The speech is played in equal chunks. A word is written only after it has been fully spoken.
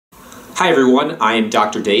Hi everyone, I am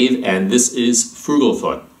Dr. Dave and this is Frugal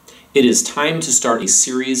Foot. It is time to start a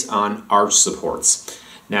series on arch supports.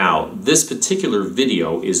 Now, this particular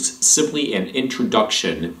video is simply an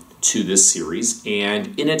introduction to this series,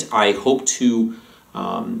 and in it I hope to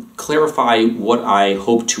clarify what I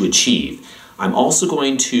hope to achieve. I'm also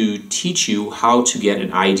going to teach you how to get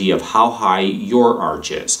an idea of how high your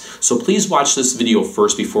arch is. So please watch this video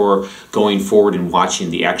first before going forward and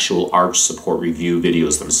watching the actual arch support review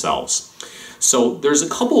videos themselves. So there's a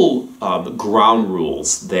couple ground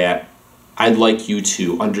rules that I'd like you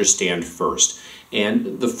to understand first.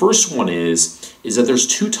 And the first one is that there's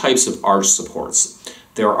two types of arch supports.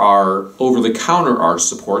 There are over-the-counter arch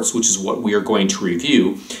supports, which is what we are going to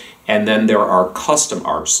review, and then there are custom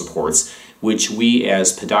arch supports, which we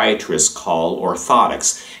as podiatrists call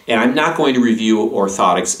orthotics. And I'm not going to review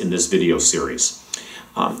orthotics in this video series.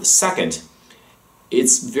 Second,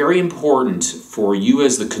 it's very important for you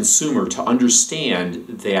as the consumer to understand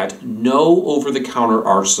that no over-the-counter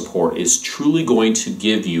arch support is truly going to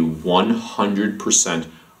give you 100%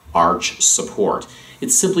 arch support. It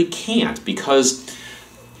simply can't, because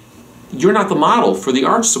you're not the model for the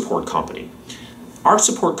arch support company. Arch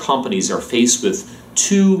support companies are faced with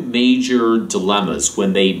two major dilemmas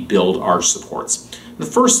when they build arch supports. The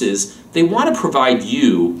first is they want to provide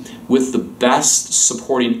you with the best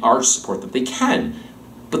supporting arch support that they can,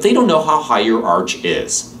 but they don't know how high your arch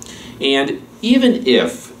is. And even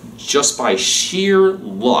if, just by sheer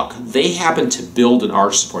luck, they happen to build an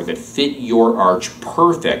arch support that fit your arch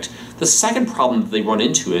perfect, the second problem that they run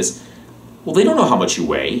into is, well, they don't know how much you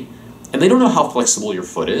weigh, and they don't know how flexible your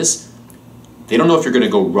foot is. They don't know if you're going to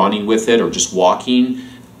go running with it or just walking.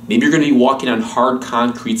 Maybe you're going to be walking on hard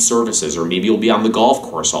concrete surfaces, or maybe you'll be on the golf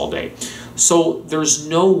course all day. So there's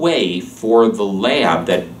no way for the lab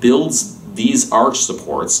that builds these arch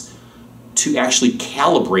supports to actually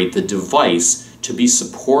calibrate the device to be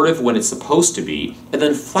supportive when it's supposed to be, and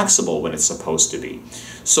then flexible when it's supposed to be.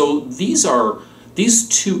 So these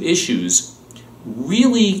two issues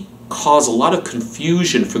really cause a lot of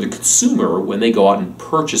confusion for the consumer when they go out and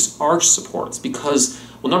purchase arch supports, because,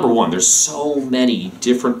 well, number one, there's so many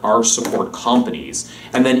different arch support companies,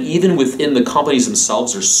 and then even within the companies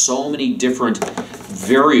themselves there's so many different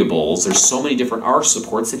variables, there's so many different arch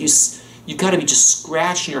supports that you've got to be just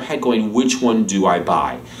scratching your head going, which one do I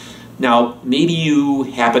buy? Now, maybe you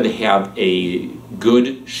happen to have a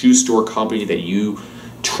good shoe store company that you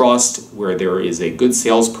trust, where there is a good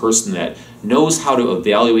salesperson that knows how to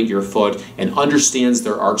evaluate your foot and understands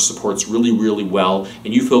their arch supports really, really well,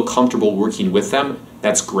 and you feel comfortable working with them.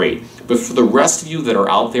 That's great. But for the rest of you that are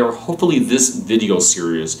out there, hopefully this video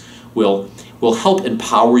series will help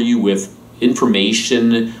empower you with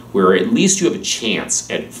information where at least you have a chance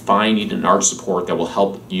at finding an arch support that will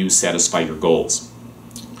help you satisfy your goals.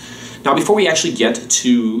 Now, before we actually get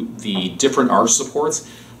to the different arch supports,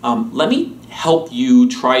 let me help you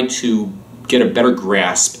try to get a better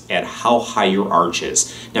grasp at how high your arch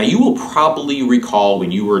is. Now, you will probably recall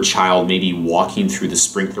when you were a child maybe walking through the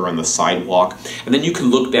sprinkler on the sidewalk, and then you can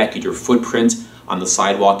look back at your footprint on the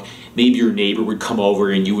sidewalk. Maybe your neighbor would come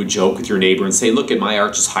over and you would joke with your neighbor and say, look, at my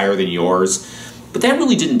arch is higher than yours. But that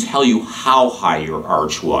really didn't tell you how high your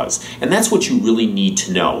arch was, and that's what you really need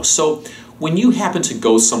to know. So when you happen to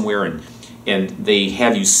go somewhere and they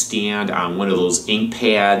have you stand on one of those ink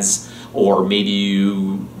pads, or maybe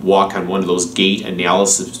you walk on one of those gait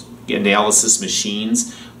analysis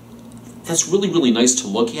machines, that's really, really nice to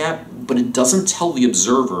look at, but it doesn't tell the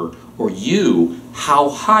observer or you how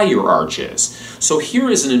high your arch is. So here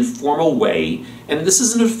is an informal way, and this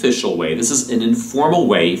is an official way, this is an informal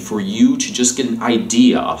way for you to just get an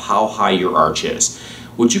idea of how high your arch is.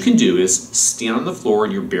 What you can do is stand on the floor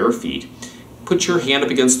in your bare feet, put your hand up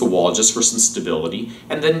against the wall just for some stability,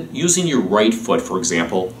 and then using your right foot, for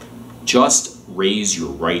example, just raise your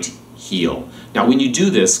right heel. Now, when you do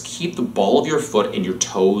this, keep the ball of your foot and your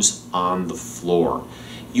toes on the floor.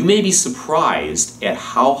 You may be surprised at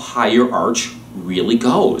how high your arch really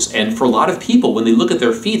goes. And for a lot of people, when they look at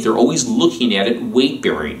their feet, they're always looking at it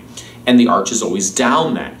weight-bearing, and the arch is always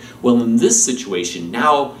down then. Well, in this situation,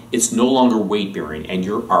 now it's no longer weight-bearing and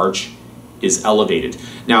your arch is elevated.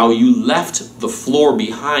 Now, you left the floor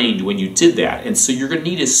behind when you did that, and so you're going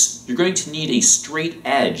to need a straight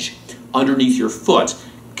edge underneath your foot,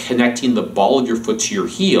 connecting the ball of your foot to your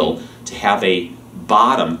heel to have a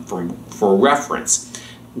bottom for reference.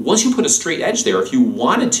 Once you put a straight edge there, if you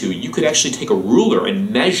wanted to, you could actually take a ruler and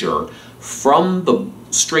measure from the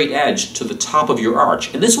straight edge to the top of your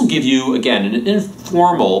arch. And this will give you, again, an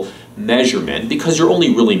informal measurement, because you're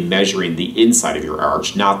only really measuring the inside of your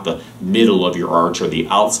arch, not the middle of your arch or the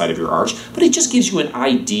outside of your arch, but it just gives you an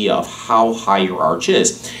idea of how high your arch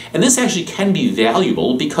is. And this actually can be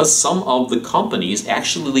valuable because some of the companies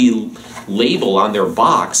actually label on their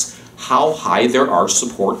box how high their arch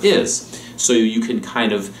support is. So you can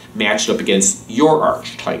kind of match it up against your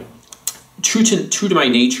arch type. True to my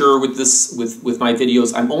nature with my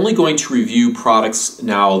videos, I'm only going to review products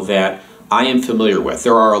now that I am familiar with.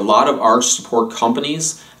 There are a lot of arch support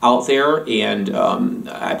companies out there, and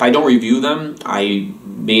if I don't review them, I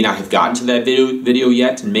may not have gotten to that video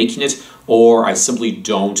yet in making it, or I simply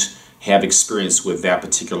don't have experience with that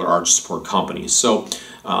particular arch support company. So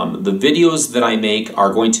the videos that I make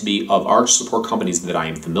are going to be of arch support companies that I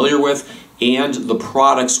am familiar with, and the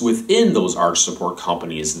products within those arch support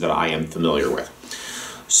companies that I am familiar with.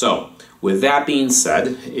 So, with that being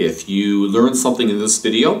said, if you learned something in this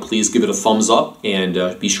video, please give it a thumbs up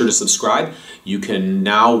and be sure to subscribe. You can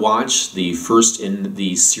now watch the first in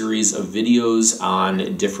the series of videos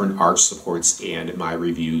on different arch supports and my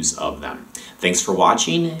reviews of them. Thanks for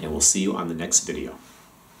watching, and we'll see you on the next video.